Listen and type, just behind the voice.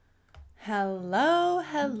Hello,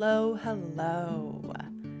 hello, hello.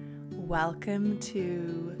 Welcome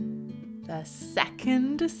to the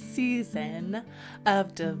second season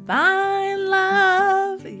of Divine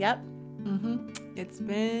Love. Yep, it's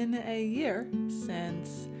been a year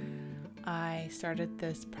since I started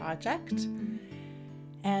this project,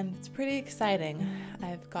 and it's pretty exciting,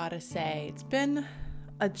 I've got to say. It's been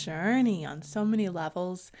a journey on so many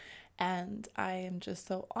levels, and I am just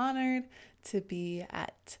so honored to be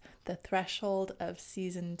at the threshold of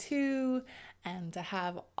season 2 and to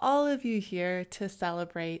have all of you here to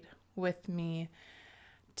celebrate with me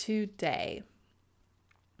today.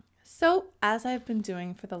 So, as I've been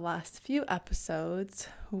doing for the last few episodes,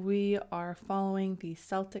 we are following the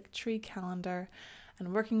Celtic Tree calendar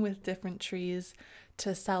and working with different trees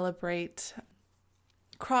to celebrate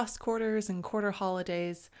cross quarters and quarter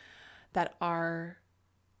holidays that are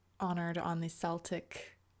honored on the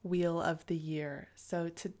Celtic wheel of the year. So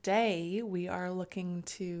today we are looking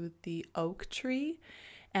to the oak tree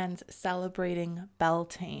and celebrating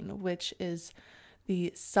Beltane, which is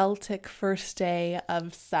the Celtic first day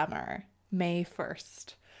of summer, May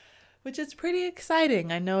 1st, which is pretty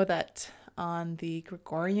exciting. I know that on the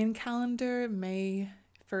Gregorian calendar, May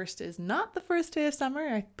 1st is not the first day of summer.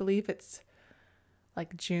 I believe it's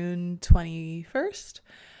like June 21st,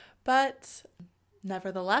 but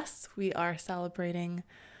nevertheless, we are celebrating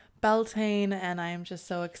Beltane, and I am just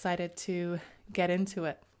so excited to get into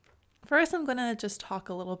it. First, I'm going to just talk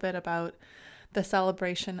a little bit about the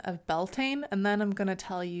celebration of Beltane, and then I'm going to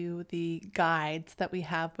tell you the guides that we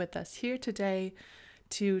have with us here today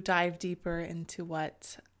to dive deeper into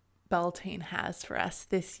what Beltane has for us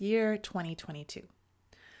this year, 2022.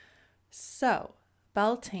 So,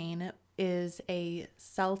 Beltane is a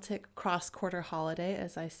Celtic cross-quarter holiday,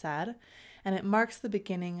 as I said, and it marks the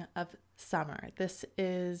beginning of summer. This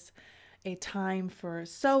is a time for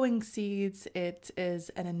sowing seeds. It is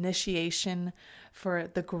an initiation for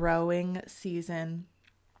the growing season,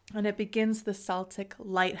 and it begins the Celtic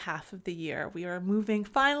light half of the year. We are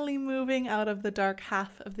finally moving out of the dark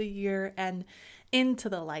half of the year and into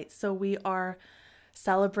the light. So we are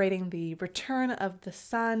celebrating the return of the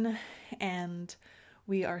sun, and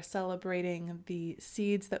we are celebrating the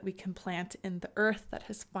seeds that we can plant in the earth that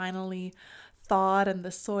has finally thawed and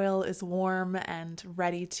the soil is warm and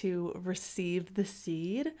ready to receive the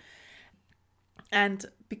seed and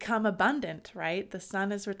become abundant, right? The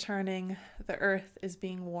sun is returning, the earth is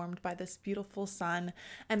being warmed by this beautiful sun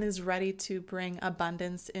and is ready to bring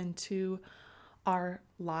abundance into our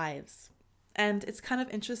lives. And it's kind of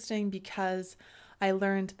interesting because I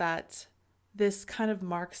learned that this kind of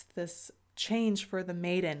marks this change for the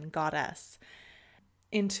maiden goddess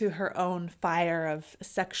into her own fire of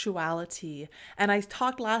sexuality. And I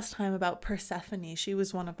talked last time about Persephone. She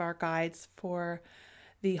was one of our guides for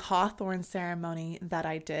the hawthorn ceremony that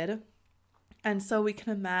I did. And so we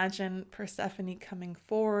can imagine Persephone coming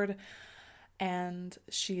forward, and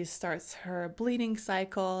she starts her bleeding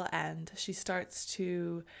cycle, and she starts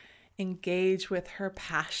to engage with her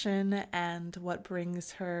passion and what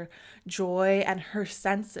brings her joy and her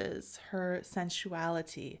senses, her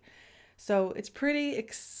sensuality. So it's pretty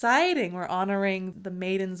exciting. We're honoring the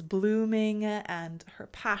maiden's blooming and her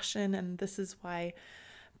passion, and this is why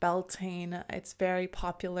Beltane, it's very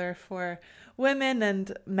popular for women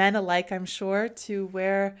and men alike, I'm sure, to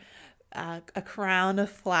wear a crown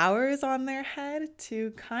of flowers on their head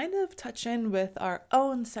to kind of touch in with our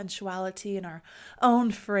own sensuality and our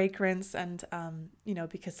own fragrance, and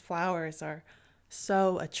because flowers are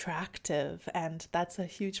so attractive, and that's a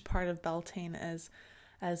huge part of Beltane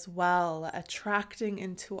as well, attracting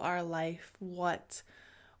into our life what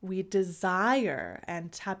we desire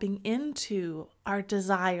and tapping into our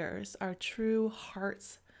desires, our true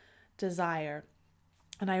heart's desire.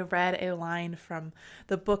 And I read a line from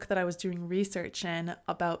the book that I was doing research in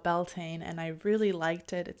about Beltane, and I really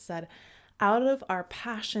liked it. It said, "Out of our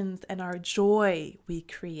passions and our joy we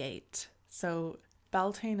create." So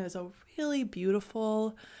Beltane is a really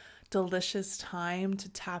beautiful, delicious time to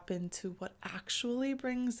tap into what actually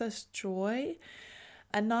brings us joy,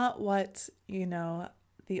 and not what,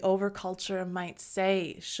 the overculture might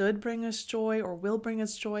say should bring us joy or will bring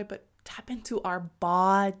us joy, but tap into our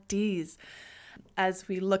bodies as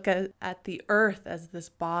we look at the earth as this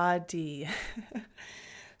body.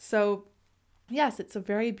 So yes, it's a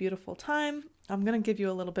very beautiful time. I'm going to give you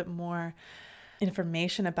a little bit more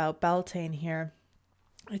information about Beltane here.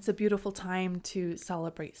 It's a beautiful time to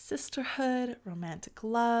celebrate sisterhood, romantic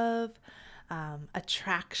love,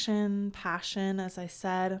 attraction, passion, as I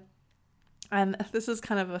said. And this is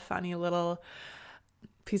kind of a funny little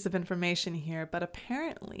piece of information here, but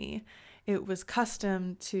apparently it was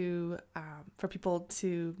custom to for people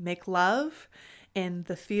to make love in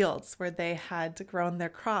the fields where they had grown their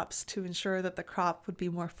crops to ensure that the crop would be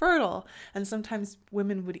more fertile. And sometimes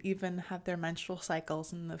women would even have their menstrual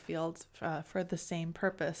cycles in the fields for the same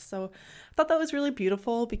purpose. So I thought that was really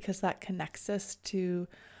beautiful because that connects us to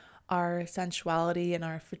our sensuality and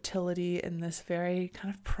our fertility in this very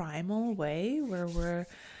kind of primal way where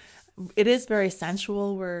it is very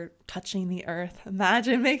sensual. We're touching the earth.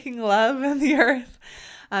 Imagine making love in the earth,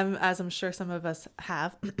 as I'm sure some of us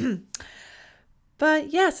have.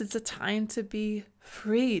 But yes, it's a time to be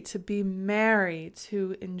free, to be merry,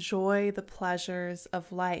 to enjoy the pleasures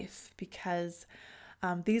of life, because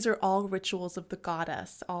these are all rituals of the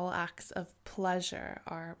goddess. All acts of pleasure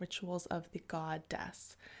are rituals of the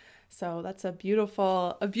goddess. So that's a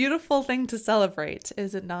beautiful thing to celebrate,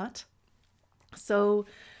 is it not? So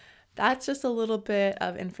that's just a little bit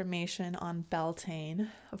of information on Beltane.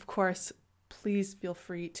 Of course, please feel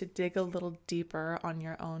free to dig a little deeper on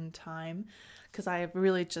your own time, because I have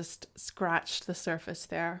really just scratched the surface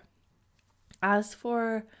there. As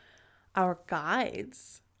for our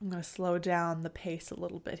guides, I'm going to slow down the pace a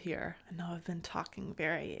little bit here. I know I've been talking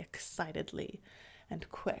very excitedly and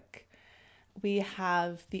quick. We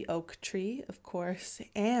have the oak tree, of course,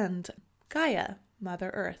 and Gaia, Mother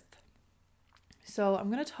Earth. So I'm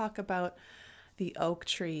going to talk about the oak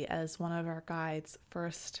tree as one of our guides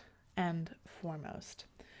first and foremost.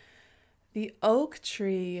 The oak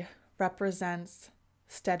tree represents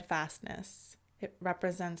steadfastness. It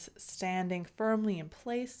represents standing firmly in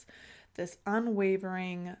place, this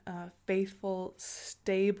unwavering, faithful,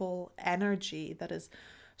 stable energy that is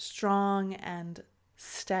strong and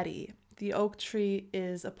steady. The oak tree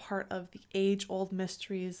is a part of the age-old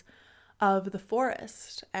mysteries of the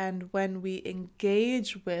forest, and when we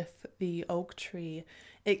engage with the oak tree,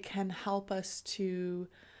 it can help us to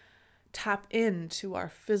tap into our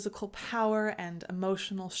physical power and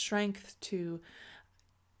emotional strength to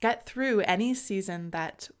get through any season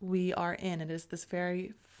that we are in. It is this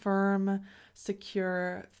very firm,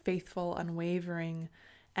 secure, faithful, unwavering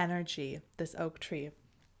energy, this oak tree.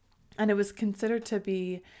 And it was considered to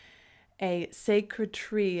be a sacred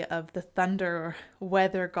tree of the thunder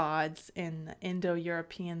weather gods in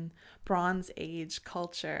Indo-European Bronze Age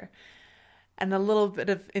culture. And a little bit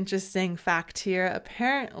of interesting fact here,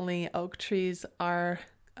 apparently oak trees are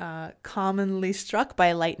commonly struck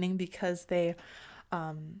by lightning because they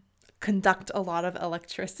conduct a lot of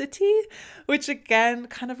electricity, which again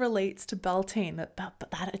kind of relates to Beltane,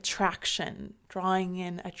 that attraction, drawing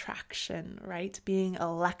in attraction, right? Being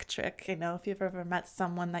electric. You know, if you've ever met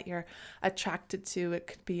someone that you're attracted to, it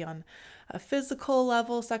could be on a physical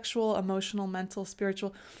level, sexual, emotional, mental,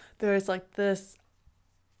 spiritual. There's like this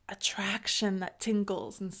attraction that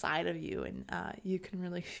tingles inside of you, and you can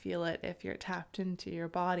really feel it if you're tapped into your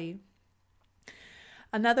body.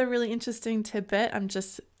 Another really interesting tidbit, I'm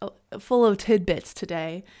just full of tidbits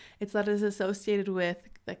today, it's that it's associated with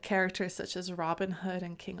the characters such as Robin Hood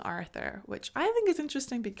and King Arthur, which I think is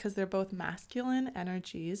interesting because they're both masculine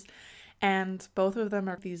energies and both of them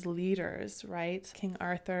are these leaders, right? King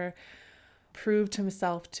Arthur proved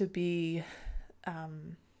himself to be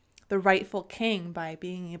the rightful king by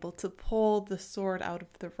being able to pull the sword out of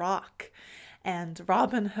the rock. And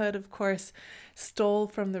Robin Hood, of course, stole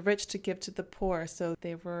from the rich to give to the poor. So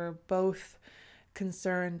they were both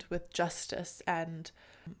concerned with justice and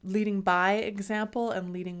leading by example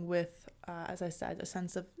and leading with, as I said, a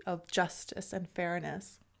sense of justice and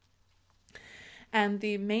fairness. And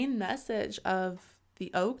the main message of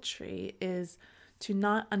the oak tree is to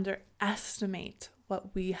not underestimate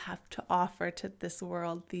what we have to offer to this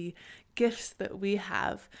world, the gifts that we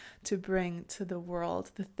have to bring to the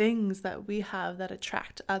world, the things that we have that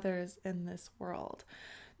attract others in this world,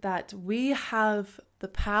 that we have the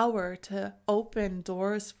power to open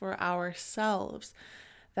doors for ourselves,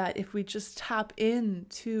 that if we just tap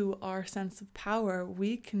into our sense of power,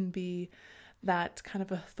 we can be that kind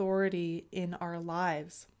of authority in our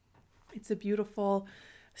lives. It's a beautiful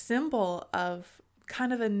symbol of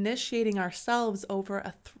kind of initiating ourselves over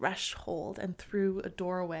a threshold and through a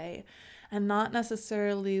doorway, and not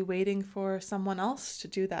necessarily waiting for someone else to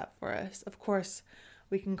do that for us. Of course,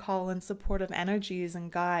 we can call in supportive energies and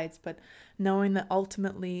guides, but knowing that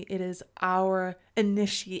ultimately it is our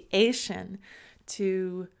initiation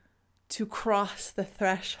to cross the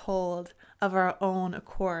threshold of our own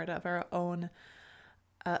accord, of our own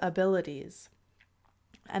abilities.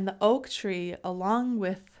 And the oak tree, along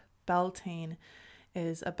with Beltane,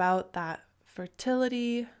 is about that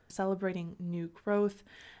fertility, celebrating new growth,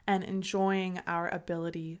 and enjoying our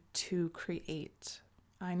ability to create.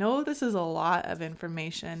 I know this is a lot of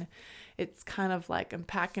information. it's kind of like I'm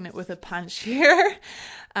packing it with a punch here.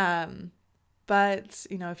 But,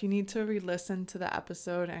 if you need to re-listen to the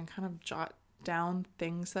episode and kind of jot down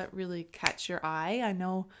things that really catch your eye, I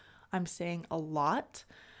know I'm saying a lot,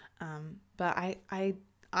 but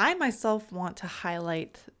I myself want to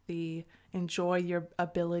highlight the enjoy your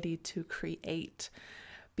ability to create,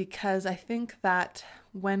 because I think that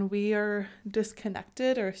when we are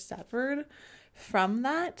disconnected or severed from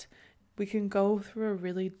that, we can go through a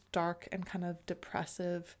really dark and kind of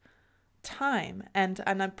depressive time. And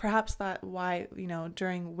perhaps that why,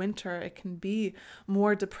 during winter it can be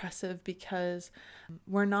more depressive, because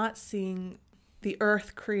we're not seeing the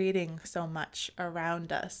earth creating so much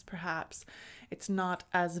around us. Perhaps it's not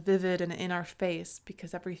as vivid and in our face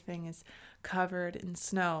because everything is covered in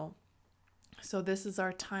snow. So this is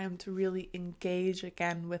our time to really engage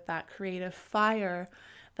again with that creative fire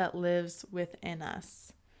that lives within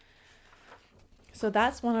us. So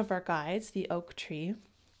that's one of our guides, the oak tree.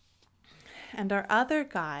 And our other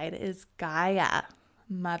guide is Gaia,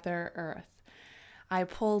 Mother Earth. I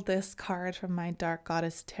pulled this card from my Dark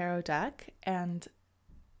Goddess Tarot deck, and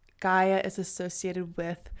Gaia is associated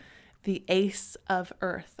with the Ace of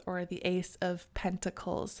Earth, or the Ace of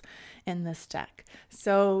Pentacles in this deck.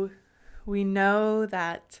 So we know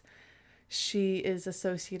that she is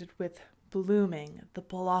associated with blooming, the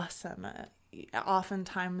blossom.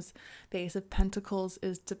 Oftentimes the Ace of Pentacles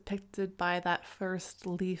is depicted by that first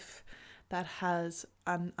leaf that has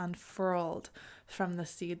unfurled from the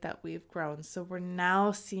seed that we've grown. So we're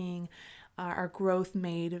now seeing our growth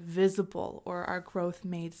made visible, or our growth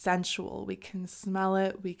made sensual. We can smell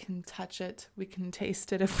it, we can touch it, we can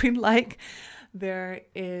taste it if we like. There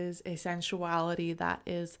is a sensuality that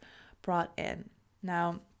is brought in.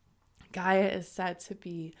 Now, Gaia is said to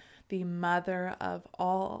be the mother of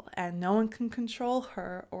all, and no one can control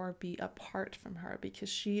her or be apart from her, because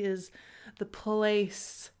she is the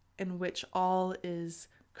place in which all is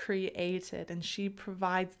created, and she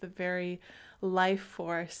provides the very life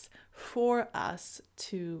force for us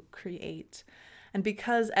to create. And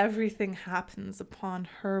because everything happens upon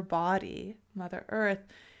her body, Mother Earth,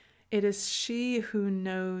 it is she who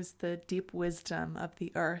knows the deep wisdom of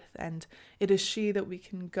the earth, and it is she that we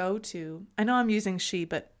can go to. I know I'm using she,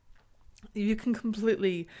 but you can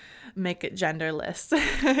completely make it genderless.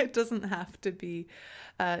 It doesn't have to be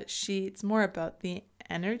she. It's more about the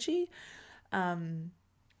energy.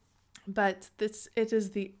 But it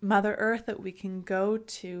is the Mother Earth that we can go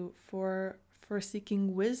to for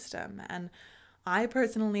seeking wisdom. And I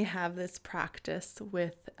personally have this practice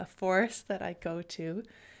with a forest that I go to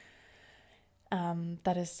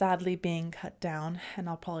that is sadly being cut down, and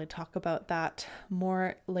I'll probably talk about that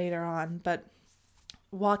more later on. But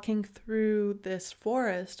walking through this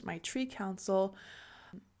forest, my tree council,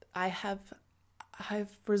 I've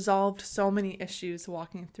resolved so many issues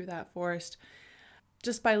walking through that forest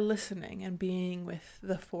just by listening and being with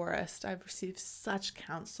the forest. I've received such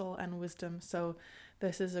counsel and wisdom. So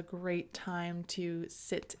this is a great time to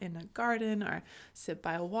sit in a garden or sit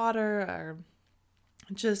by water, or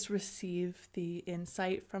just receive the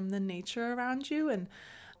insight from the nature around you, and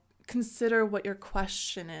consider what your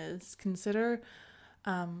question is. Consider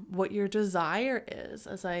what your desire is.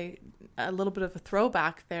 A little bit of a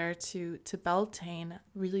throwback there to Beltane,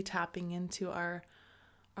 really tapping into our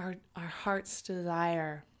heart's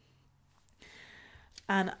desire.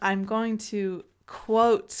 And I'm going to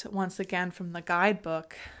quote once again from the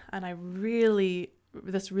guidebook, and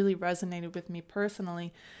this really resonated with me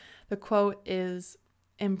personally. The quote is,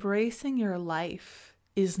 "Embracing your life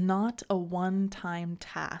is not a one-time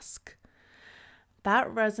task." That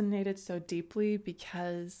resonated so deeply,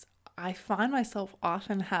 because I find myself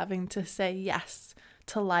often having to say yes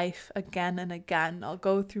to life again and again. I'll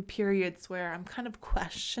go through periods where I'm kind of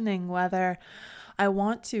questioning whether I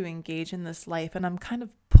want to engage in this life, and I'm kind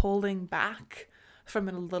of pulling back from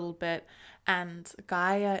it a little bit. And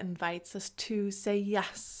Gaia invites us to say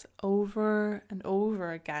yes over and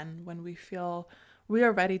over again when we feel we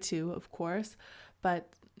are ready to, of course.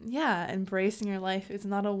 But yeah, embracing your life is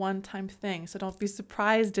not a one-time thing. So don't be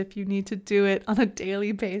surprised if you need to do it on a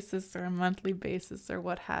daily basis or a monthly basis or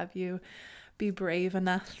what have you. Be brave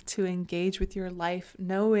enough to engage with your life,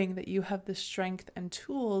 knowing that you have the strength and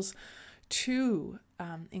tools to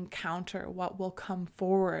encounter what will come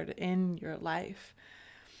forward in your life.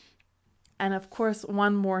 And of course,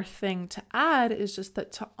 one more thing to add is just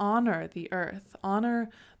that to honor the earth, honor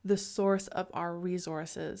the source of our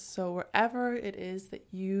resources. So wherever it is that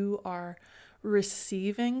you are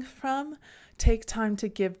receiving from, take time to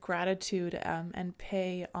give gratitude and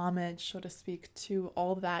pay homage, so to speak, to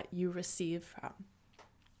all that you receive from.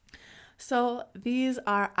 So these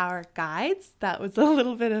are our guides. That was a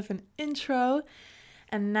little bit of an intro.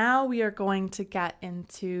 And now we are going to get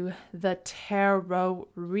into the tarot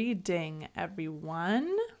reading,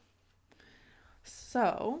 everyone.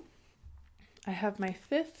 So I have my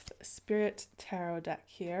 5th Spirit Tarot deck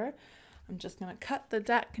here. I'm just going to cut the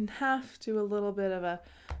deck in half, do a little bit of a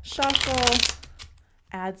shuffle,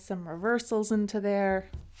 add some reversals into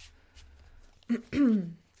there.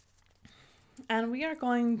 And we are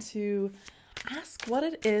going to ask what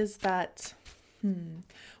it is that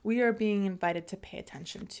we are being invited to pay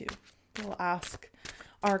attention to. We'll ask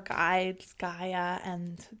our guides, Gaia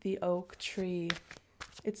and the oak tree.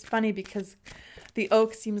 It's funny because the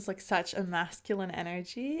oak seems like such a masculine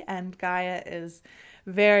energy, and Gaia is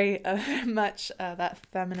very much that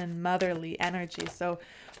feminine, motherly energy. So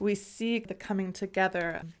we see the coming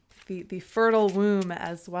together, the fertile womb,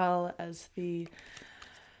 as well as the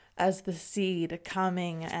seed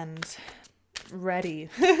coming and ready.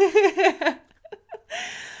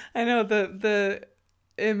 I know the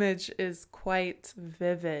image is quite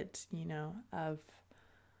vivid, of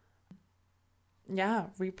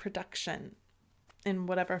reproduction in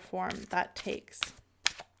whatever form that takes.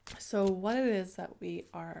 So what it is that we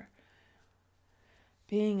are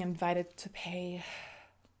being invited to pay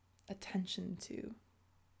attention to.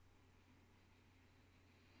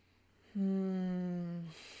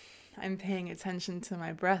 I'm paying attention to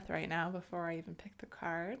my breath right now before I even pick the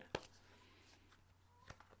card.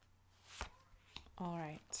 All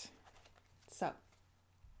right. So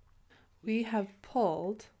we have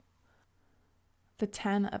pulled the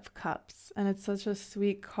 10 of Cups, and it's such a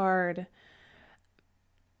sweet card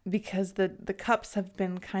because the cups have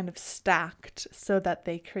been kind of stacked so that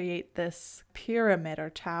they create this pyramid or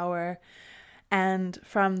tower. And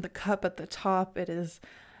from the cup at the top, it is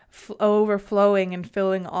overflowing and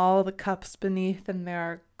filling all the cups beneath, and there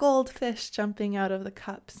are goldfish jumping out of the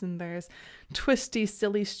cups, and there's twisty,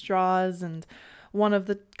 silly straws, and one of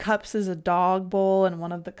the cups is a dog bowl, and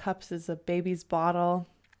one of the cups is a baby's bottle.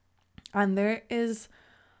 And there is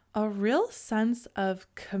a real sense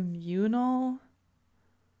of communal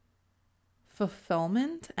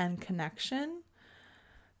fulfillment and connection,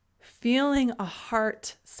 feeling a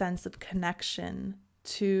heart sense of connection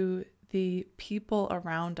to the people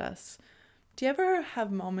around us. Do you ever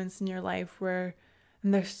have moments in your life where,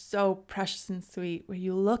 and they're so precious and sweet, where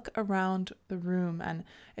you look around the room and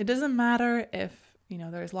it doesn't matter if,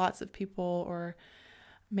 there's lots of people, or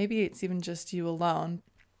maybe it's even just you alone,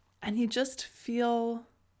 and you just feel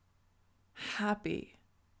happy.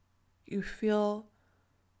 You feel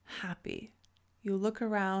happy. You look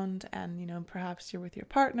around and, perhaps you're with your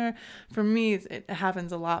partner. For me, it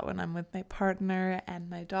happens a lot when I'm with my partner and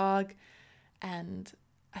my dog. And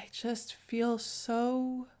I just feel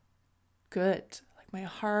so good. Like my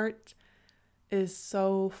heart is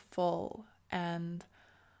so full and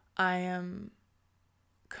I am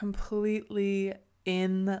completely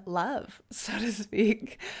in love, so to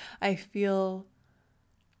speak. I feel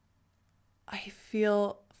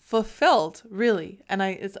fulfilled, really. And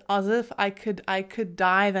it's as if I could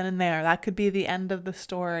die then and there. That could be the end of the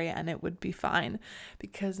story and it would be fine,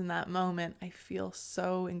 because in that moment I feel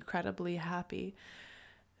so incredibly happy.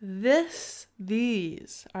 These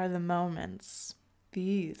are the moments.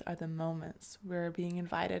 These are the moments we're being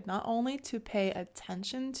invited not only to pay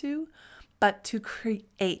attention to, but to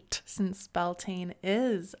create, since Beltane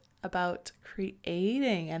is about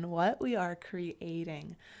creating and what we are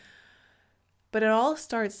creating. But it all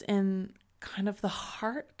starts in kind of the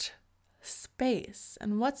heart space.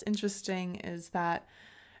 And what's interesting is that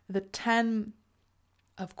the 10,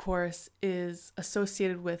 of course, is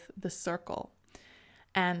associated with the circle.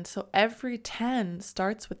 And so every 10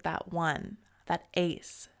 starts with that 1, that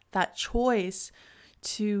ace, that choice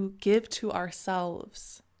to give to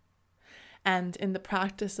ourselves. And in the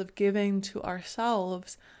practice of giving to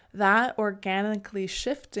ourselves, that organically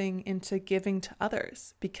shifting into giving to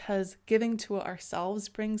others, because giving to ourselves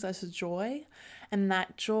brings us joy, and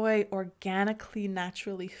that joy organically,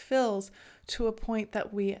 naturally fills to a point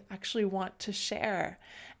that we actually want to share.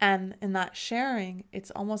 And in that sharing,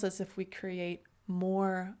 it's almost as if we create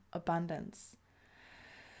more abundance.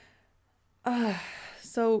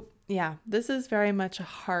 So yeah, this is very much a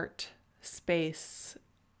heart space,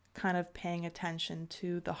 kind of paying attention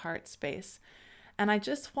to the heart space. And I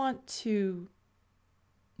just want to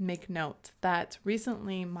make note that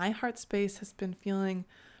recently my heart space has been feeling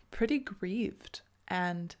pretty grieved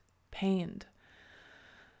and pained.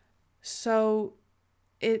 So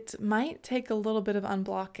it might take a little bit of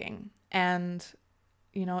unblocking, and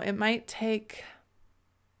it might take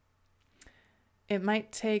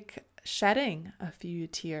shedding a few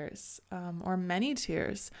tears, or many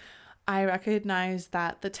tears. I recognize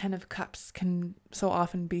that the Ten of Cups can so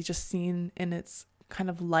often be just seen in its kind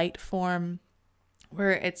of light form,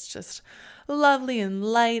 where it's just lovely and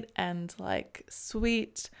light and like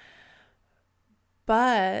sweet.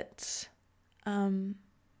 But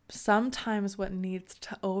sometimes what needs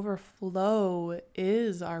to overflow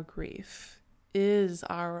is our grief, is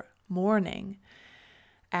our mourning.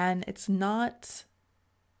 And it's not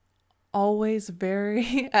always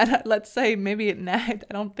very, let's say maybe I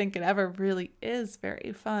don't think it ever really is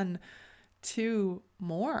very fun to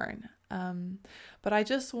mourn. But I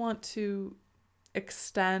just want to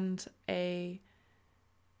extend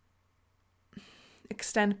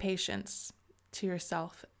patience to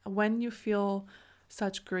yourself. When you feel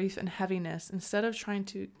such grief and heaviness, instead of trying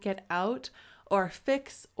to get out or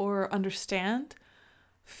fix or understand,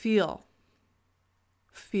 feel.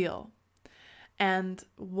 And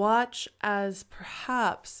watch as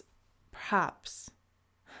perhaps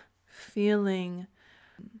feeling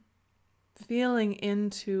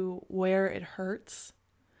into where it hurts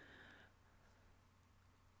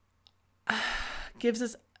gives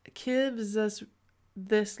us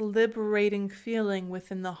this liberating feeling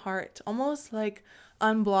within the heart, almost like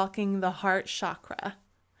unblocking the heart chakra.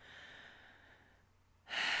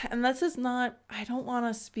 And this is not, I don't want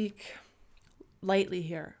to speak lightly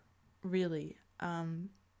here, really.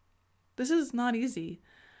 This is not easy.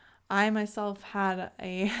 I myself had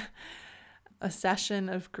a session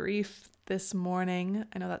of grief this morning.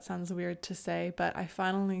 I know that sounds weird to say, but I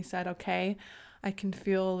finally said, okay, I can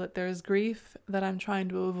feel that there's grief that I'm trying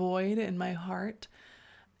to avoid in my heart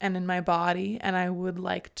and in my body, and I would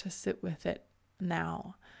like to sit with it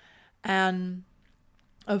now. And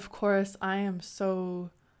of course, I am so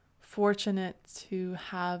fortunate to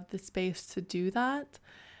have the space to do that,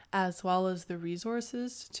 as well as the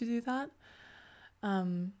resources to do that.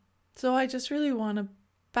 So I just really want to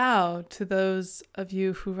bow to those of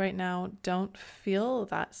you who right now don't feel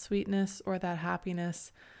that sweetness or that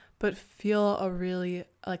happiness, but feel a really,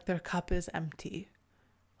 like their cup is empty.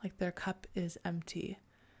 Like their cup is empty.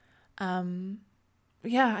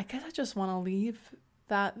 Yeah, I guess I just want to leave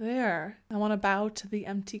that there. I want to bow to the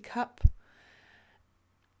empty cup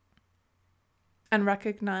and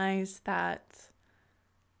recognize that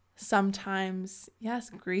sometimes, yes,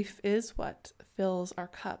 grief is what fills our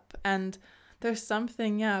cup. And there's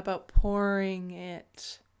something, about pouring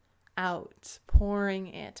it out.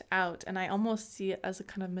 And I almost see it as a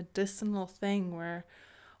kind of medicinal thing where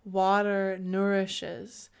water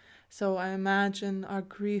nourishes. So I imagine our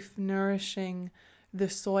grief nourishing the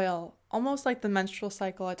soil, almost like the menstrual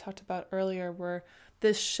cycle I talked about earlier, where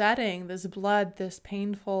this shedding, this blood, this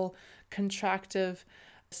painful, contractive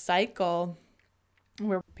cycle,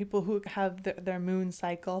 where people who have their moon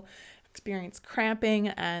cycle experience cramping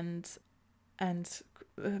and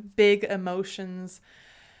big emotions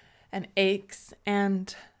and aches,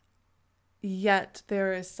 and yet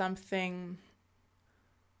there is something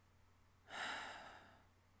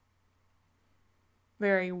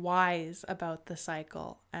very wise about the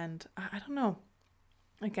cycle. And I don't know,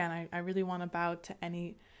 again, I really want to bow to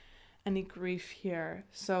any grief here.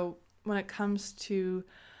 So when it comes to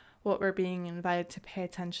what we're being invited to pay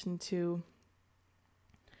attention to,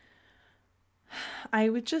 I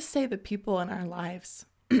would just say the people in our lives.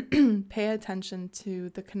 Pay attention to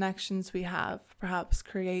the connections we have. Perhaps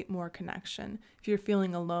create more connection. If you're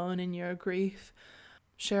feeling alone in your grief,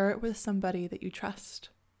 share it with somebody that you trust.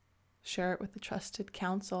 Share it with a trusted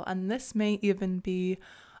counsel. And this may even be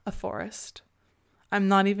a forest. I'm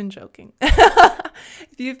not even joking.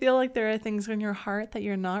 If you feel like there are things in your heart that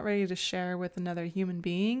you're not ready to share with another human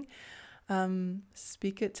being,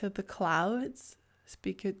 speak it to the clouds,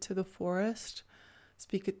 speak it to the forest,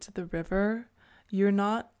 speak it to the river. You're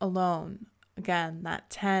not alone. Again, that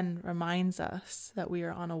 10 reminds us that we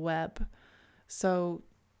are on a web. So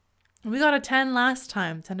we got a 10 last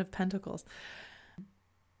time, 10 of Pentacles.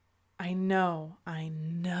 I know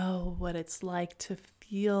what it's like to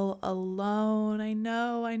feel alone. I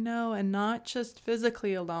know, and not just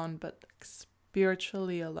physically alone, but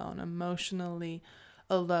spiritually alone, emotionally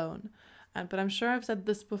alone. But I'm sure I've said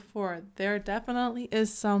this before. There definitely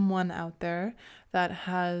is someone out there that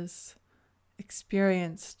has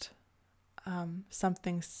experienced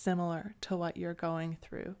something similar to what you're going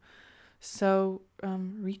through. So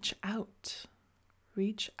reach out.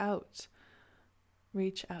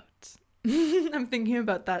 I'm thinking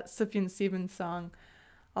about that Sufjan Stevens song.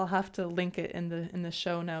 I'll have to link it in the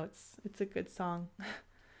show notes. It's a good song.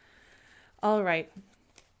 All right.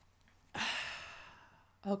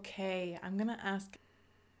 Okay, I'm gonna ask,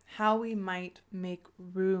 how we might make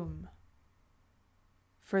room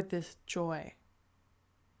for this joy,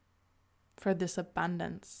 for this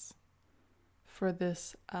abundance, for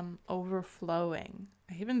this overflowing.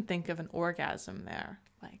 I even think of an orgasm there,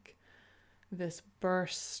 like this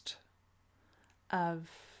burst of,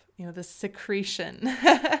 the secretion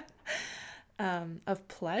of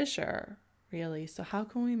pleasure, really. So how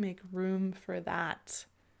can we make room for that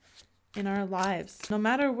in our lives? No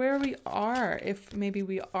matter where we are, if maybe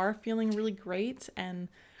we are feeling really great and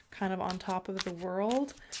kind of on top of the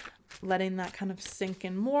world, letting that kind of sink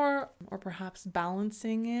in more, or perhaps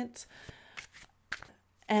balancing it.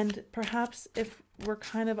 And perhaps if we're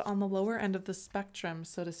kind of on the lower end of the spectrum,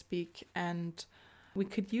 so to speak, and we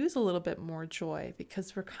could use a little bit more joy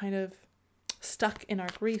because we're kind of stuck in our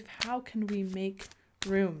grief, how can we make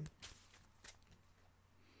room?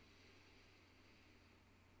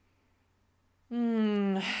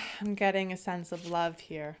 I'm getting a sense of love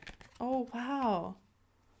here. Oh, wow.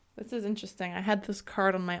 This is interesting. I had this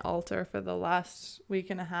card on my altar for the last week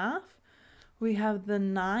and a half. We have the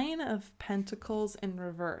 9 of Pentacles in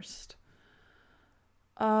reversed.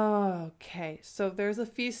 Okay, so there's a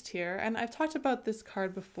feast here, and I've talked about this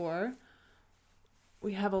card before.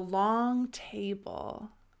 We have a long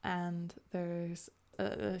table, and there's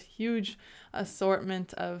a huge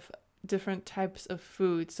assortment of different types of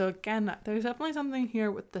food. So again, there's definitely something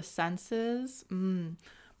here with the senses,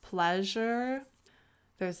 pleasure.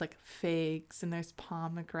 There's like figs and there's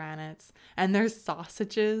pomegranates and there's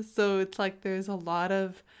sausages. So it's like there's a lot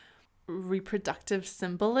of reproductive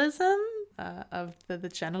symbolism of the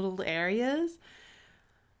genital areas.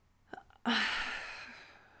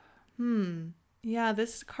 Yeah,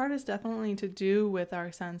 this card is definitely to do with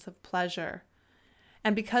our sense of pleasure.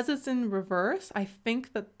 And because it's in reverse, I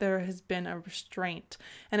think that there has been a restraint.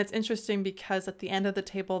 And it's interesting because at the end of the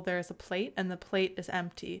table, there's a plate and the plate is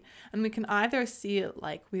empty. And we can either see it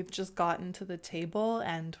like we've just gotten to the table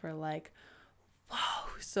and we're like, whoa,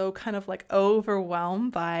 so kind of like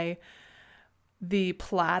overwhelmed by the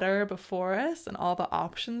platter before us and all the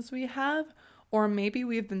options we have. Or maybe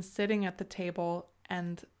we've been sitting at the table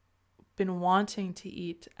and been wanting to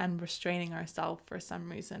eat and restraining ourselves for some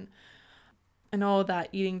reason. I know that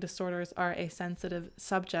eating disorders are a sensitive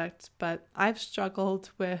subject, but I've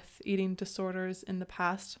struggled with eating disorders in the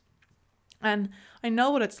past. And I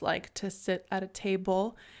know what it's like to sit at a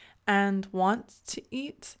table and want to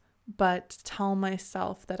eat, but tell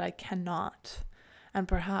myself that I cannot. And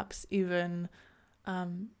perhaps even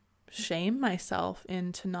shame myself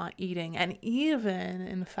into not eating. And even,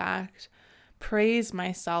 in fact, praise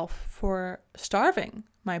myself for starving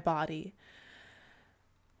my body.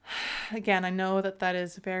 Again, I know that that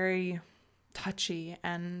is very touchy,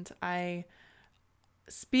 and I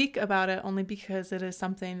speak about it only because it is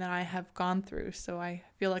something that I have gone through. So I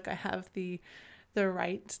feel like I have the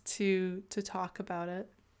right to talk about it.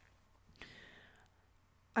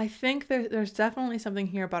 I think there's definitely something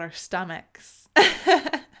here about our stomachs.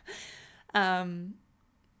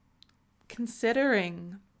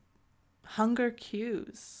 Considering hunger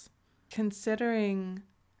cues, considering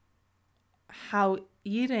how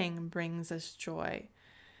eating brings us joy.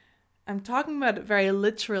 I'm talking about it very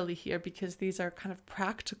literally here because these are kind of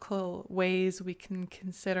practical ways we can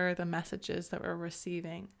consider the messages that we're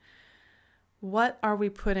receiving. What are we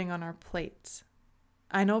putting on our plates?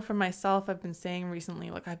 I know for myself, I've been saying recently,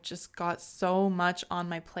 like I've just got so much on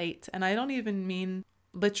my plate. And I don't even mean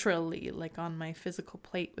literally like on my physical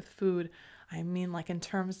plate with food. I mean like in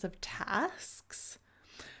terms of tasks.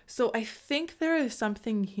 So I think there is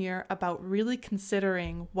something here about really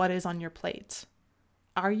considering what is on your plate.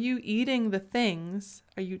 Are you eating the things?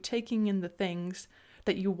 Are you taking in the things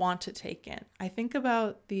that you want to take in? I think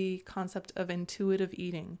about the concept of intuitive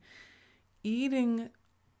eating. Eating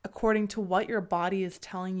according to what your body is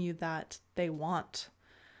telling you that they want.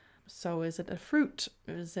 So is it a fruit?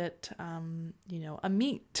 Is it, a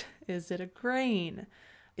meat? Is it a grain?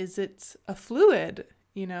 Is it a fluid?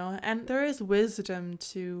 And there is wisdom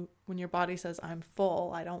to when your body says, I'm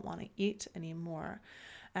full, I don't want to eat anymore,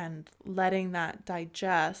 and letting that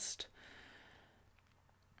digest.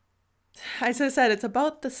 As I said, it's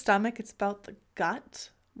about the stomach, it's about the gut,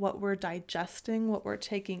 what we're digesting, what we're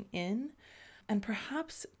taking in, and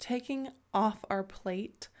perhaps taking off our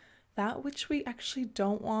plate that which we actually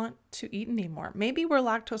don't want to eat anymore. Maybe we're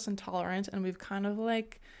lactose intolerant and we've kind of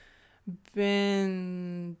like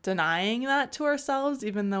been denying that to ourselves,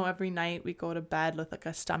 even though every night we go to bed with like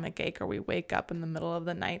a stomach ache, or we wake up in the middle of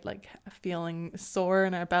the night like feeling sore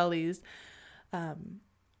in our bellies. I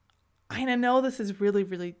know this is really,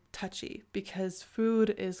 really touchy because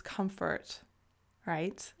food is comfort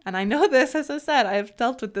right? And I know this, as I said, I've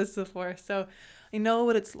dealt with this before. So I know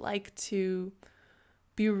what it's like to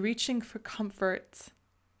be reaching for comfort.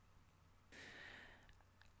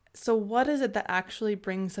 So what is it that actually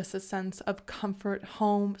brings us a sense of comfort,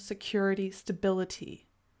 home, security, stability?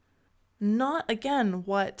 Not, again,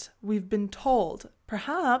 what we've been told.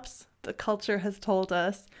 Perhaps the culture has told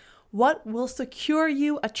us what will secure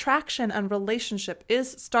you attraction and relationship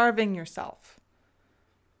is starving yourself.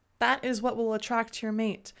 That is what will attract your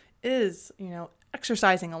mate, is,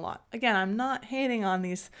 exercising a lot. Again, I'm not hating on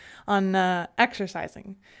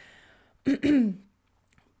exercising,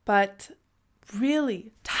 but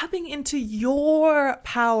really tapping into your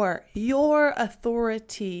power, your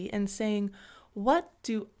authority, and saying, what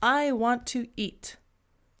do I want to eat?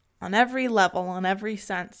 On every level, on every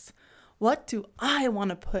sense. What do I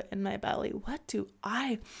want to put in my belly? What do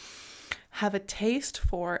I have a taste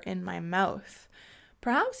for in my mouth?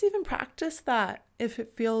 Perhaps even practice that if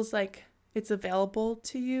it feels like it's available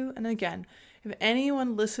to you. And again, if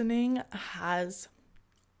anyone listening has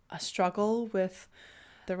a struggle with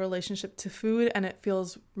the relationship to food and it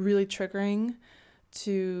feels really triggering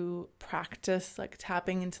to practice like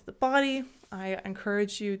tapping into the body, I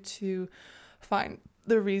encourage you to find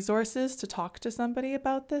the resources to talk to somebody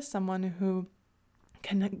about this, someone who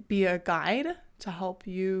can be a guide to help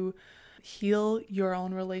you heal your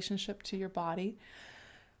own relationship to your body.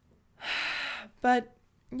 But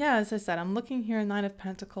yeah, as I said, I'm looking here in Nine of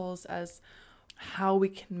Pentacles as how we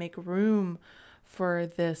can make room for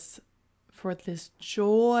this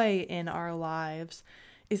joy in our lives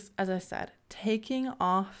is, as I said, taking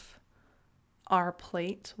off our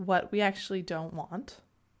plate what we actually don't want.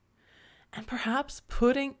 And perhaps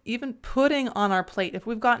putting on our plate, if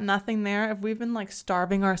we've got nothing there, if we've been like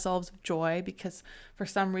starving ourselves of joy because for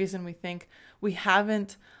some reason we think we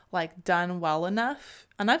haven't like done well enough.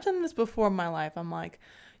 And I've done this before in my life. I'm like,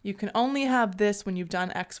 you can only have this when you've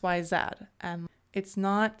done X, Y, Z. And it's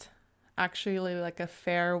not actually like a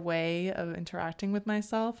fair way of interacting with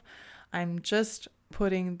myself. I'm just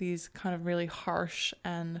putting these kind of really harsh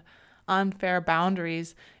and unfair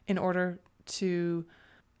boundaries in order to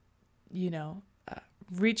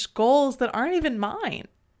reach goals that aren't even mine.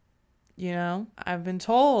 I've been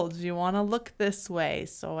told you want to look this way.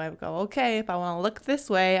 So I go, okay, if I want to look this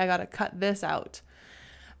way, I got to cut this out.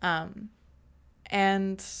 And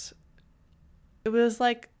it was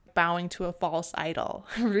like bowing to a false idol,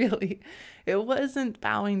 really. It wasn't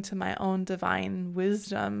bowing to my own divine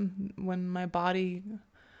wisdom when my body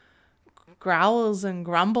growls and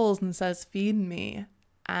grumbles and says, feed me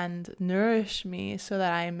and nourish me so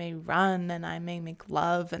that I may run and I may make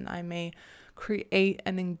love and I may create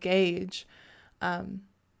and engage.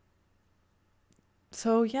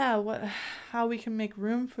 So yeah, how we can make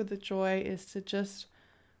room for the joy is to just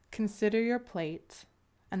consider your plate.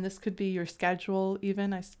 And this could be your schedule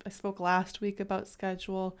even. I spoke last week about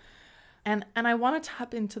schedule. And I want to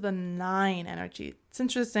tap into the 9 energy. It's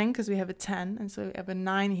interesting because we have a 10 and so we have a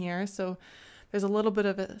 9 here. So there's a little bit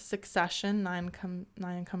of a succession. 9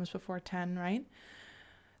 comes before 10, right?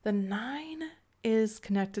 The 9 is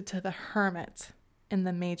connected to the Hermit in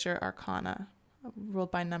the major arcana,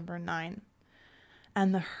 ruled by number 9.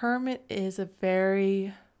 And the Hermit is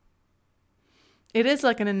it is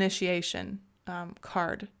like an initiation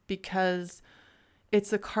card, because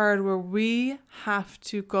it's a card where we have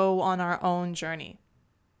to go on our own journey.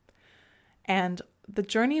 And the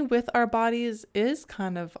journey with our bodies is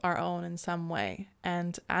kind of our own in some way,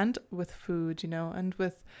 and with food, and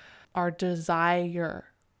with our desire.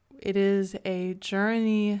 It is a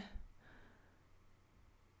journey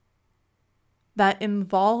that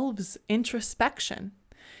involves introspection.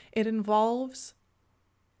 It involves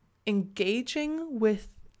engaging with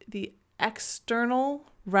the external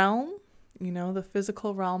realm, the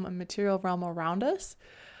physical realm and material realm around us,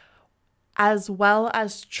 as well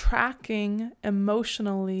as tracking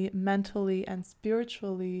emotionally, mentally, and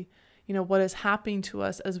spiritually, what is happening to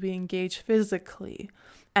us as we engage physically,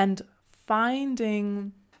 and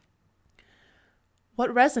finding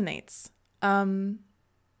what resonates. And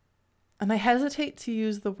I hesitate to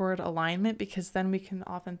use the word alignment because then we can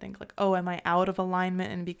often think like, oh, am I out of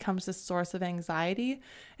alignment, and becomes a source of anxiety.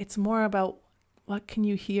 It's more about, what can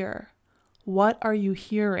you hear? What are you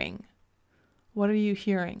hearing? What are you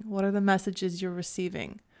hearing? What are the messages you're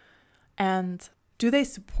receiving? And do they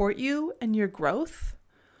support you in your growth?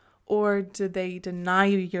 Or do they deny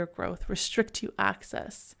you your growth, restrict you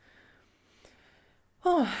access?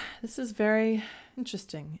 Oh, this is very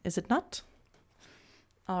interesting, is it not?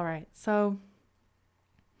 All right, so,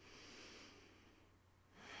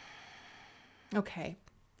 okay.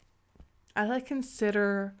 As I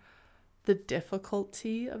consider the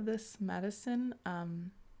difficulty of this medicine,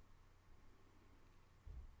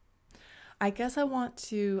 I guess I want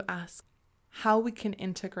to ask how we can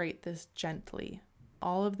integrate this gently.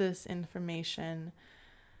 All of this information,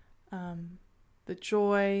 the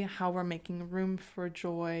joy, how we're making room for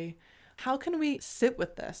joy. How can we sit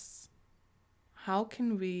with this? How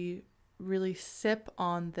can we really sip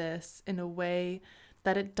on this in a way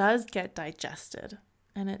that it does get digested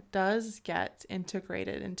and it does get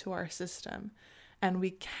integrated into our system, and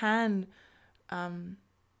we can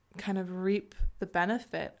kind of reap the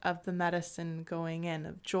benefit of the medicine going in,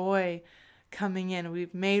 of joy coming in.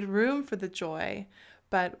 We've made room for the joy,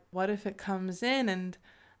 but what if it comes in and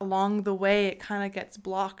along the way it kind of gets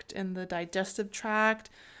blocked in the digestive tract?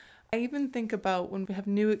 I even think about when we have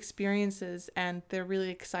new experiences and they're really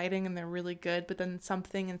exciting and they're really good, but then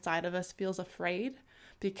something inside of us feels afraid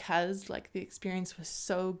because like the experience was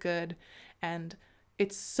so good, and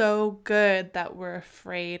it's so good that we're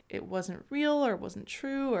afraid it wasn't real or wasn't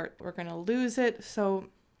true or we're going to lose it. So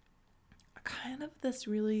kind of this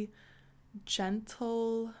really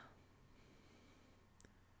gentle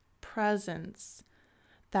presence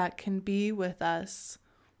that can be with us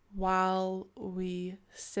while we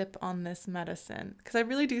sip on this medicine. Because I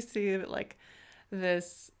really do see it like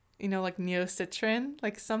this, like neocitrin,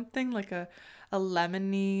 like something like a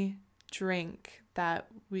lemony drink that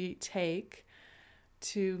we take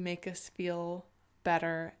to make us feel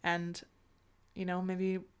better, and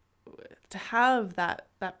maybe to have that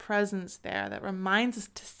presence there that reminds us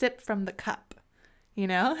to sip from the cup.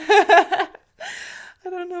 I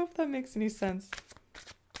don't know if that makes any sense.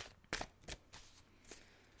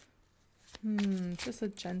 Just a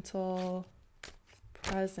gentle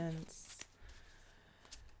presence.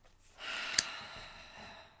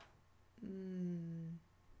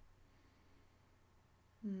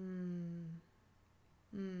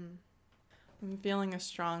 I'm feeling a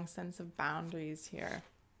strong sense of boundaries here.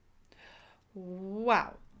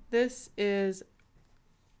 Wow, this is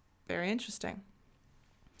very interesting.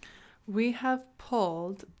 We have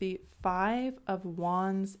pulled the 5 of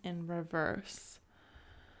Wands in reverse.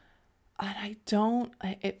 And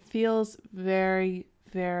it feels very,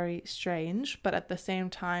 very strange, but at the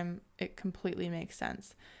same time, it completely makes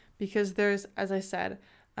sense. Because there's, as I said,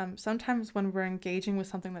 sometimes when we're engaging with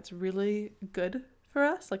something that's really good for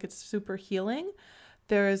us, like it's super healing,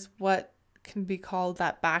 there's what can be called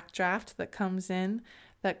that backdraft that comes in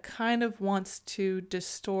that kind of wants to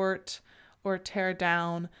distort or tear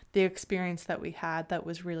down the experience that we had that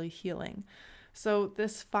was really healing. So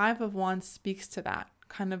this 5 of Wands speaks to that,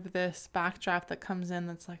 kind of this backdraft that comes in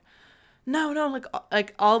that's like, no,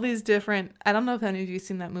 like all these different, I don't know if any of you have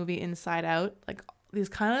seen that movie Inside Out, like these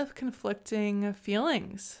kind of conflicting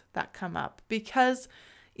feelings that come up, because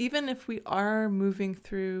even if we are moving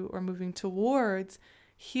through or moving towards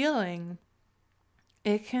healing,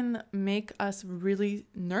 it can make us really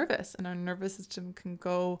nervous, and our nervous system can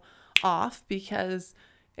go off because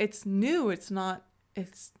it's new, it's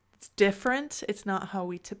different, it's not how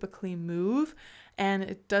we typically move, and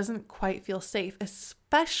it doesn't quite feel safe,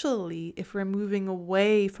 especially if we're moving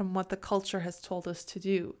away from what the culture has told us to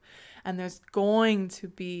do. And there's going to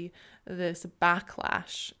be this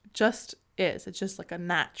backlash. It's just like a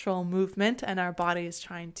natural movement, and our body is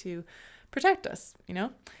trying to protect us,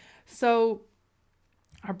 So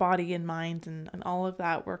our body and mind and all of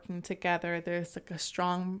that working together, there's like a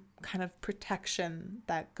strong kind of protection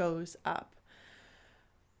that goes up.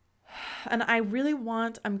 And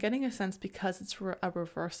I'm getting a sense, because it's a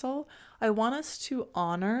reversal, I want us to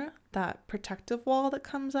honor that protective wall that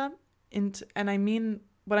comes up.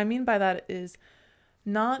 What I mean by that is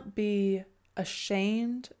not be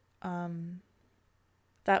ashamed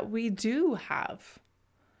that we do have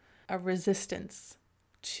a resistance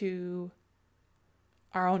to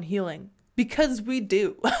our own healing, because we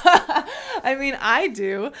do. I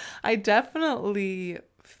do. I definitely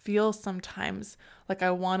feel sometimes like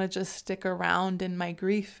I want to just stick around in my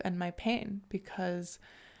grief and my pain, because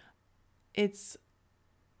it's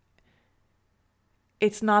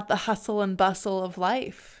not the hustle and bustle of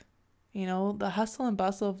life. The hustle and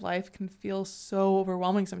bustle of life can feel so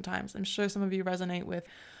overwhelming sometimes. I'm sure some of you resonate with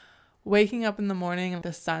waking up in the morning and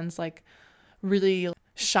the sun's like really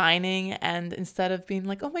shining, and instead of being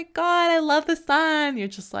like, oh my God, I love the sun, you're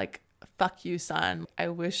just like, fuck you, sun. I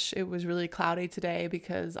wish it was really cloudy today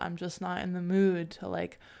because I'm just not in the mood to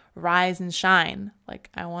like rise and shine.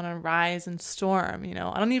 Like I want to rise and storm,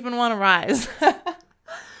 I don't even want to rise.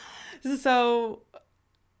 So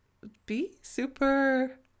be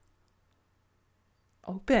super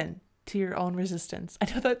open to your own resistance.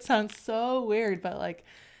 I know that sounds so weird, but like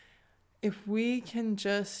if we can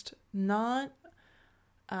just not,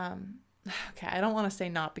 okay, I don't want to say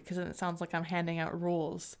not because it sounds like I'm handing out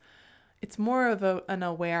rules. It's more of an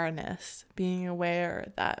awareness, being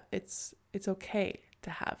aware that it's okay to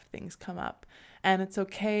have things come up, and it's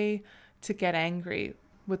okay to get angry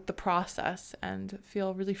with the process and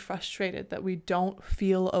feel really frustrated that we don't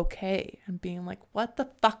feel okay, and being like, what the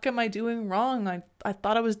fuck am I doing wrong? I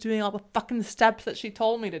thought I was doing all the fucking steps that she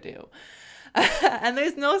told me to do. And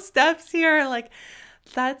there's no steps here. Like,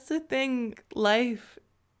 that's the thing. Life,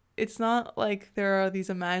 it's not like there are these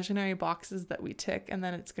imaginary boxes that we tick and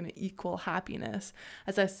then it's going to equal happiness.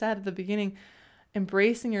 As I said at the beginning,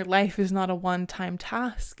 embracing your life is not a one-time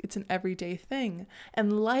task. It's an everyday thing.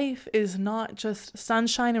 And life is not just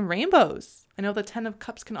sunshine and rainbows. I know the 10 of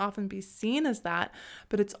Cups can often be seen as that,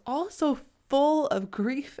 but it's also full of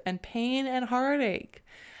grief and pain and heartache.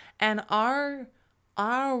 And our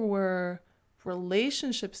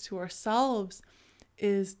relationships to ourselves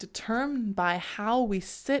is determined by how we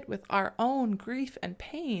sit with our own grief and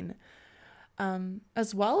pain,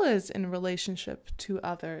 as well as in relationship to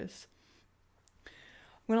others.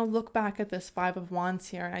 I'm going to look back at this 5 of Wands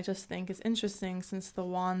here, and I just think it's interesting since the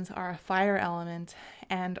Wands are a fire element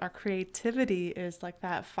and our creativity is like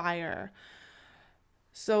that fire.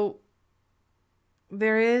 So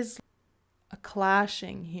there is a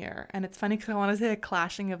clashing here, and it's funny because I want to say a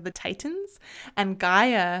clashing of the Titans, and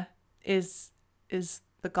Gaia is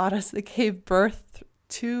the goddess that gave birth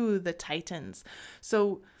to the Titans.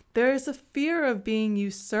 So there is a fear of being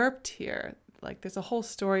usurped here. Like, there's a whole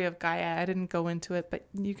story of Gaia. I didn't go into it, but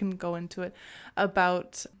you can go into it,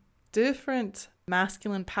 about different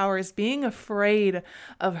masculine powers being afraid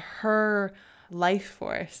of her life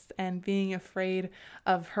force and being afraid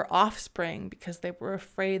of her offspring because they were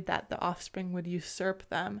afraid that the offspring would usurp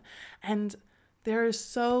them. And there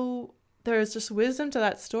is just wisdom to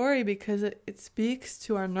that story because it speaks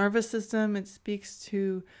to our nervous system. It speaks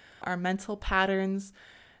to our mental patterns.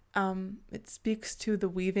 It speaks to the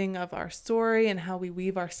weaving of our story and how we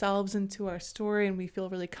weave ourselves into our story, and we feel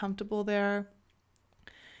really comfortable there.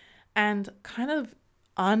 And kind of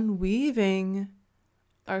unweaving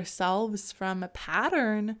ourselves from a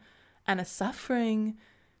pattern and a suffering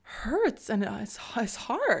hurts, and it's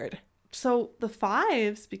hard. So the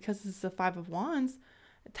 5s, because it's the 5 of Wands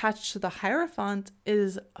attached to the Hierophant,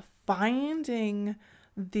 is finding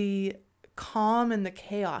the calm in the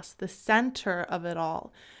chaos, the center of it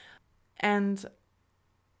all. And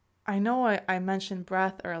I know I mentioned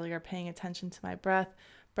breath earlier, paying attention to my breath.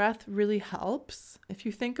 Breath really helps. If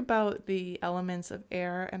you think about the elements of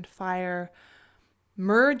air and fire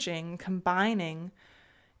merging, combining,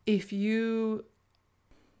 if you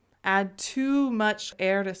add too much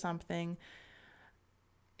air to something,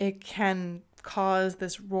 it can cause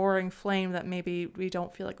this roaring flame that maybe we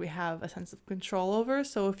don't feel like we have a sense of control over.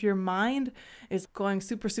 So if your mind is going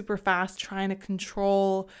super, super fast, trying to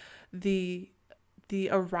control the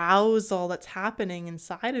arousal that's happening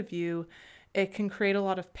inside of you, it can create a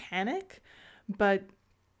lot of panic. But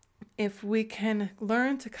if we can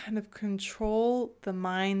learn to kind of control the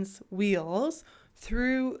mind's wheels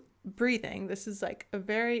through breathing, this is like a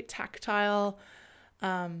very tactile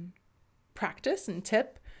practice and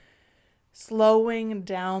tip, slowing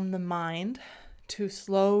down the mind to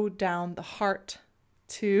slow down the heart,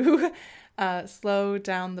 to slow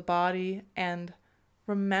down the body, and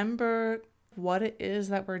remember what it is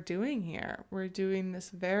that we're doing here. We're doing this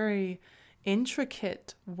very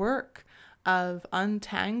intricate work of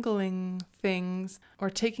untangling things or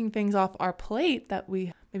taking things off our plate that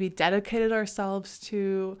we maybe dedicated ourselves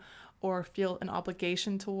to or feel an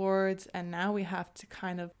obligation towards, and now we have to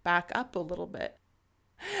kind of back up a little bit.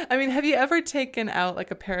 I mean, have you ever taken out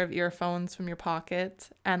like a pair of earphones from your pocket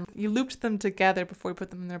and you looped them together before you put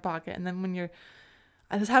them in their pocket, and then when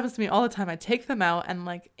this happens to me all the time, I take them out and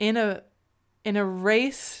like in a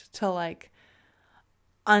race to like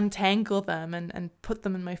untangle them and put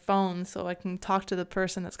them in my phone so I can talk to the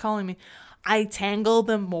person that's calling me, I tangle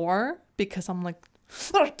them more because I'm like,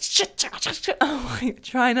 oh, like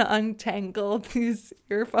trying to untangle these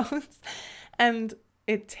earphones. And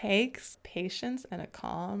it takes patience and a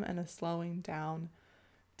calm and a slowing down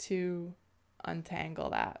to untangle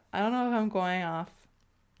that. I don't know if I'm going off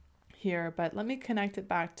here, but let me connect it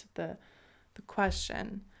back to the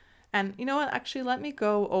question. And you know what? Actually, I'm going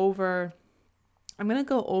to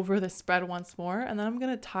go over the spread once more, and then I'm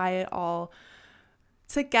going to tie it all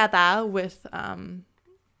together with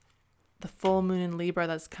the full moon in Libra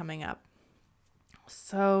that's coming up.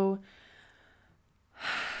 So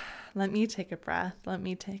let me take a breath. Let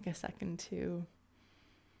me take a second to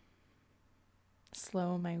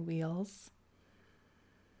slow my wheels.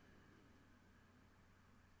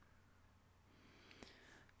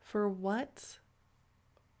 for what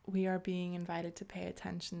we are being invited to pay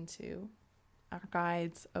attention to. Our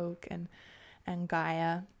guides, Oak and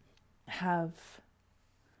Gaia, have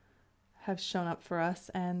shown up for us,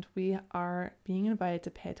 and we are being invited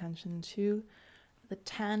to pay attention to the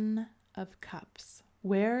 10 of Cups.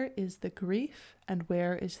 Where is the grief and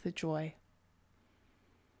where is the joy?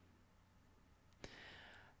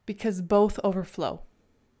 Because both overflow.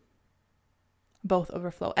 Both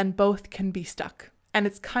overflow, and both can be stuck. And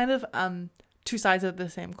it's kind of two sides of the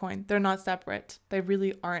same coin. They're not separate. They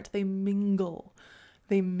really aren't. They mingle.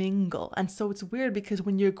 And so it's weird because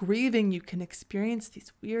when you're grieving, you can experience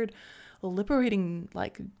these weird, liberating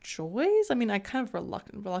like joys. I mean, I kind of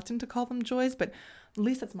reluctant to call them joys, but at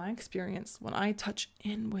least that's my experience. When I touch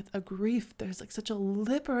in with a grief, there's like such a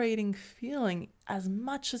liberating feeling. As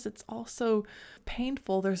much as it's also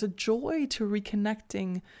painful, there's a joy to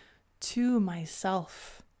reconnecting to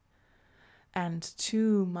myself and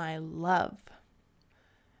to my love.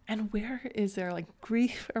 And where is there like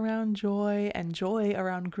grief around joy and joy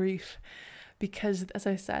around grief? Because as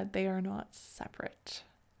I said, they are not separate.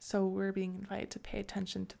 So we're being invited to pay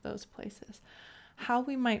attention to those places. How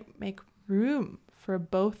we might make room for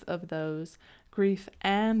both of those, grief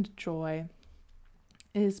and joy,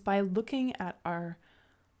 is by looking at our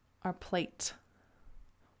plate.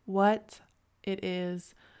 What it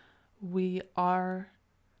is we are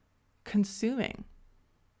consuming.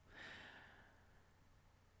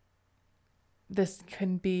 This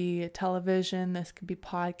can be television, this could be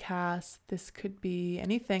podcasts, this could be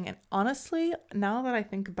anything. And honestly, now that I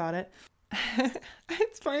think about it,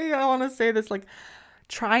 it's funny, I want to say this, like,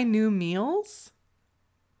 try new meals,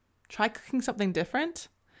 try cooking something different,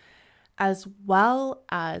 as well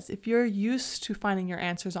as if you're used to finding your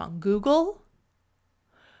answers on Google,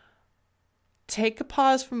 take a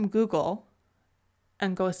pause from Google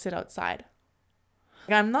and go sit outside.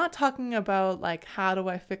 I'm not talking about like, how do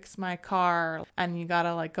I fix my car? And you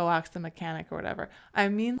gotta like go ask the mechanic or whatever. I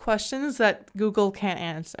mean questions that Google can't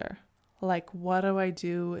answer. Like, what do I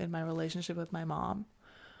do in my relationship with my mom?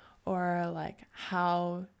 Or like,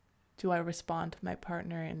 how do I respond to my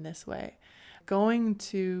partner in this way? Going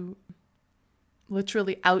to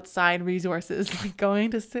literally outside resources, like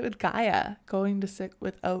going to sit with Gaia, going to sit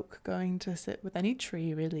with Oak, going to sit with any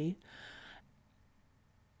tree really.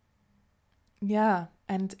 Yeah,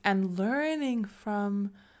 and learning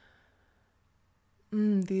from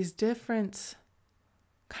these different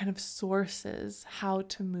kind of sources how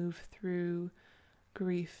to move through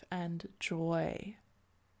grief and joy.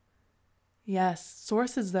 Yes,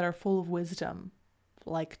 sources that are full of wisdom,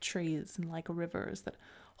 like trees and like rivers that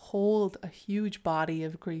hold a huge body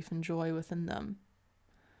of grief and joy within them.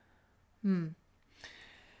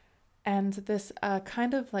 And this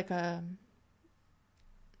kind of like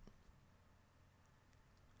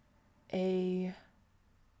a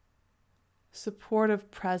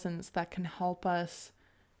supportive presence that can help us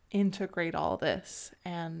integrate all this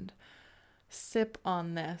and sip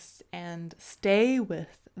on this and stay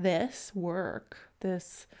with this work,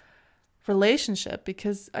 this relationship,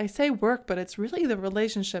 because I say work, but it's really the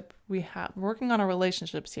relationship we have, working on our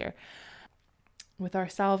relationships here with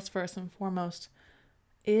ourselves first and foremost,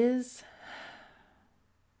 is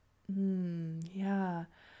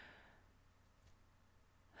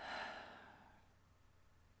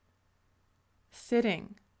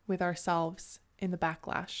sitting with ourselves in the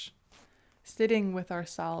backlash, sitting with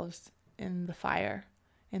ourselves in the fire,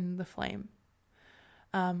 in the flame.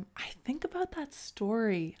 I think about that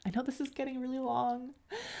story. I know this is getting really long,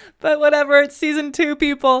 but whatever, it's season 2,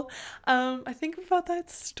 people. I think about that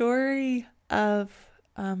story of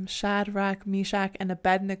Shadrach, Meshach, and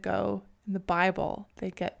Abednego in the Bible.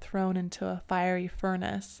 They get thrown into a fiery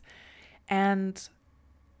furnace. And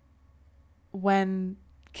when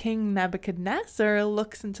King Nebuchadnezzar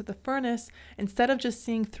looks into the furnace, instead of just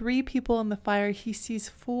seeing 3 people in the fire, he sees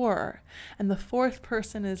 4. And the 4th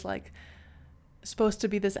person is like supposed to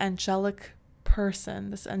be this angelic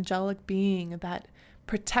person, this angelic being that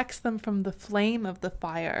protects them from the flame of the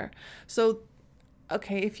fire. So,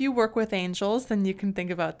 okay, if you work with angels, then you can think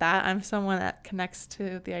about that. I'm someone that connects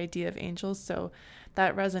to the idea of angels, so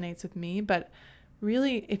that resonates with me. But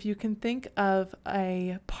really, if you can think of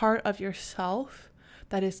a part of yourself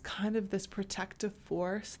that is kind of this protective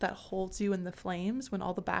force that holds you in the flames when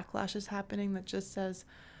all the backlash is happening, that just says,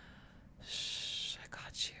 shh, I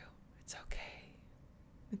got you. It's okay.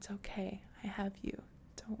 It's okay. I have you.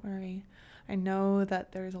 Don't worry. I know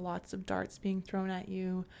that there's lots of darts being thrown at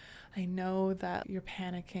you. I know that you're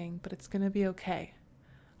panicking, but it's going to be okay.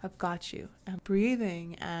 I've got you. And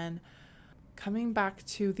breathing and coming back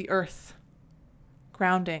to the earth,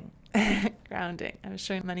 grounding. Grounding. I'm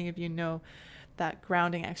sure many of you know that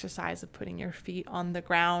grounding exercise of putting your feet on the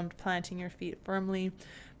ground, planting your feet firmly,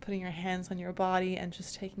 putting your hands on your body, and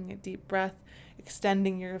just taking a deep breath,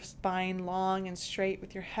 extending your spine long and straight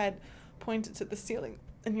with your head pointed to the ceiling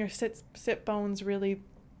and your sit bones really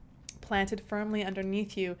planted firmly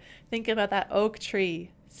underneath you. Think about that oak tree,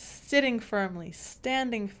 sitting firmly,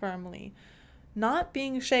 standing firmly, not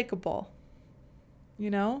being shakable.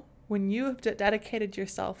 When you have dedicated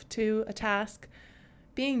yourself to a task,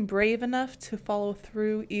 being brave enough to follow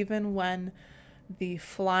through even when the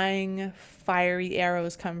flying, fiery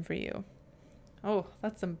arrows come for you. Oh,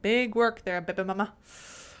 that's some big work there, baby mama.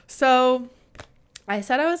 So I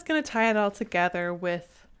said I was going to tie it all together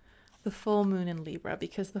with the full moon in Libra,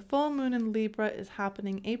 because the full moon in Libra is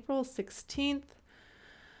happening April 16th.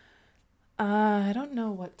 I don't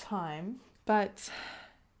know what time, but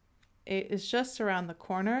it is just around the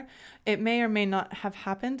corner. It may or may not have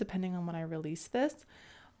happened depending on when I release this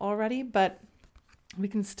already, but we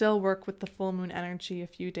can still work with the full moon energy a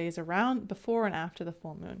few days around before and after the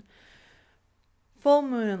full moon. Full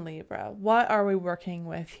moon in Libra. What are we working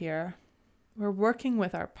with here? We're working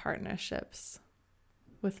with our partnerships,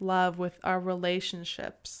 with love, with our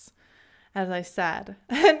relationships, as I said.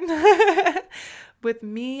 With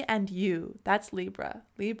me and you. That's Libra.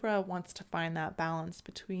 Libra wants to find that balance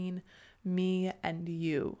between me and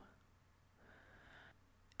you.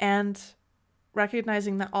 And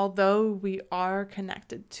recognizing that although we are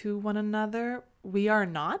connected to one another, we are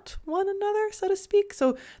not one another, so to speak.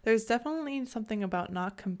 So there's definitely something about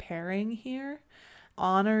not comparing here,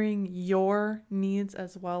 honoring your needs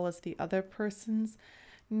as well as the other person's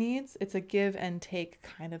needs. It's a give and take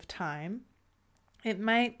kind of time. It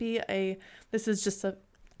might be this is just a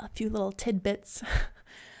few little tidbits.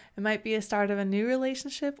 It might be a start of a new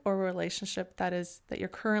relationship, or a relationship that you're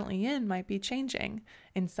currently in might be changing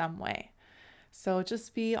in some way. So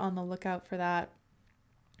just be on the lookout for that.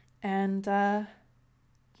 And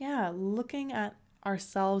looking at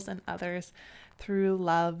ourselves and others through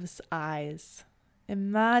love's eyes.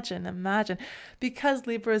 Imagine, because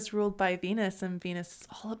Libra is ruled by Venus, and Venus is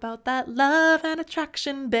all about that love and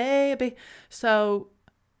attraction, baby. So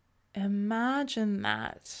imagine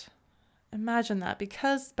that,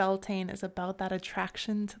 because Beltane is about that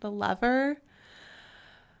attraction to the lover,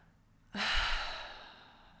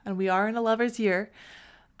 and we are in a lover's year,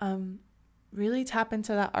 really tap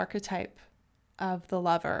into that archetype of the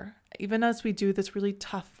lover, even as we do this really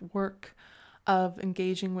tough work of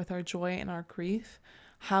engaging with our joy and our grief.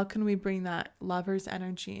 How can we bring that lover's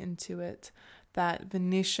energy into it, that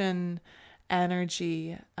Venetian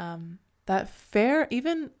energy, that fair,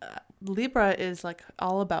 even Libra is like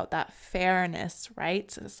all about that fairness,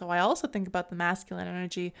 right? So I also think about the masculine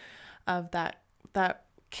energy of that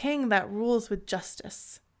king that rules with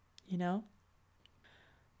justice,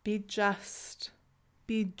 Be just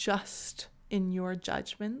in your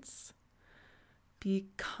judgments. Be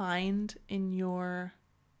kind in your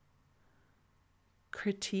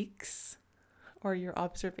critiques or your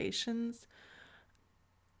observations.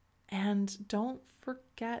 And don't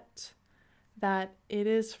forget that it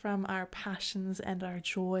is from our passions and our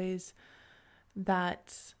joys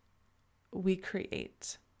that we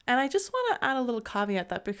create. And I just want to add a little caveat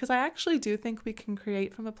that, because I actually do think we can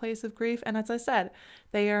create from a place of grief. And as I said,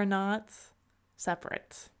 they are not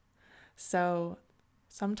separate. So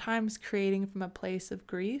sometimes creating from a place of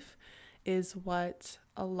grief is what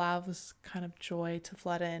allows kind of joy to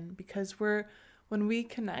flood in, because when we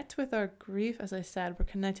connect with our grief, as I said, we're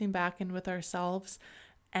connecting back in with ourselves,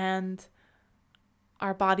 and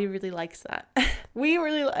our body really likes that.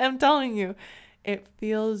 I'm telling you, it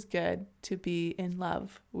feels good to be in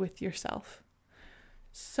love with yourself.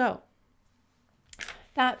 So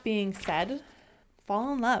that being said,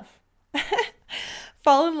 fall in love.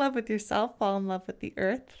 Fall in love with yourself, fall in love with the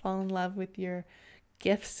earth, fall in love with your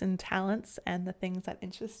gifts and talents and the things that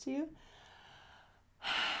interest you.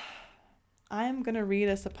 I'm going to read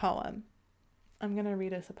us a poem.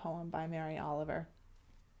 By Mary Oliver.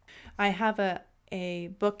 I have a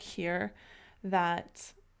book here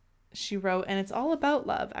that she wrote, and it's all about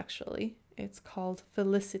love, actually. It's called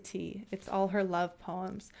Felicity. It's all her love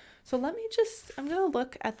poems. So I'm going to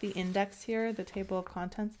look at the index here, the table of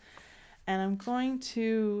contents, and I'm going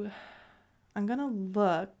to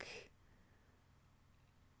look.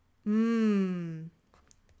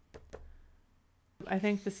 I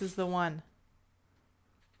think this is the one.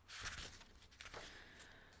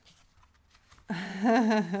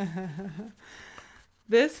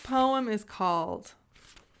 This poem is called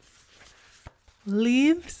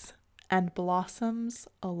Leaves and Blossoms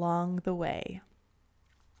Along the Way.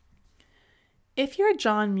 If you're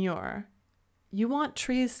John Muir, you want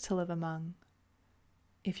trees to live among.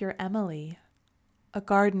 If you're Emily, a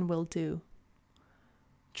garden will do.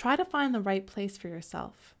 Try to find the right place for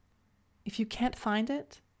yourself. If you can't find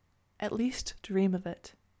it, at least dream of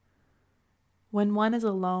it. When one is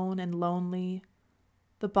alone and lonely,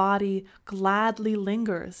 the body gladly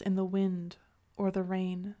lingers in the wind or the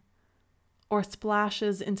rain, or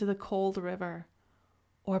splashes into the cold river,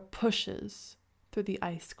 or pushes through the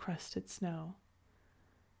ice-crusted snow.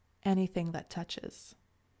 Anything that touches.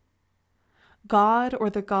 God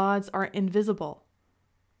or the gods are invisible,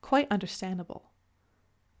 quite understandable,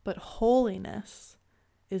 but holiness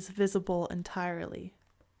is visible entirely.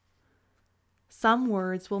 Some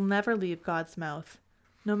words will never leave God's mouth,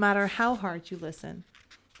 no matter how hard you listen.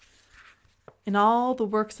 In all the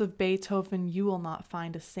works of Beethoven, you will not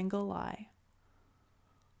find a single lie.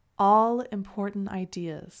 All important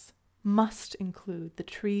ideas must include the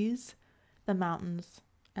trees, the mountains,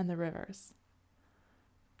 and the rivers.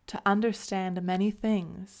 To understand many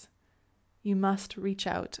things, you must reach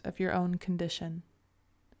out of your own condition.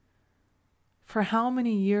 For how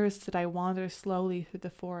many years did I wander slowly through the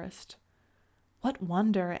forest? What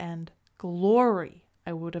wonder and glory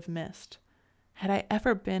I would have missed had I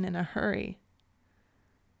ever been in a hurry.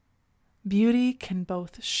 Beauty can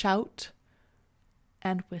both shout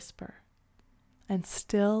and whisper, and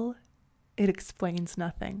still it explains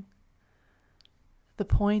nothing. The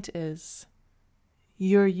point is,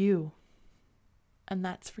 you're you, and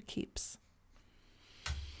that's for keeps.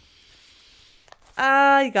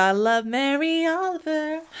 You gotta love Mary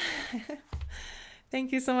Oliver.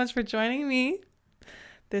 Thank you so much for joining me.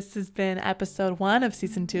 This has been episode 1 of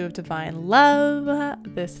season 2 of Divine Love.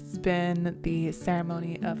 This has been the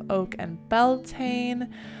ceremony of Oak and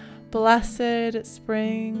Beltane. Blessed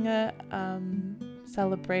spring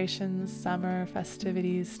celebrations, summer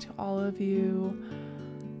festivities to all of you.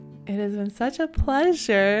 It has been such a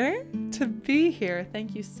pleasure to be here.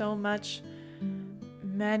 Thank you so much.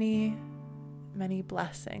 Many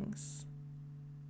blessings.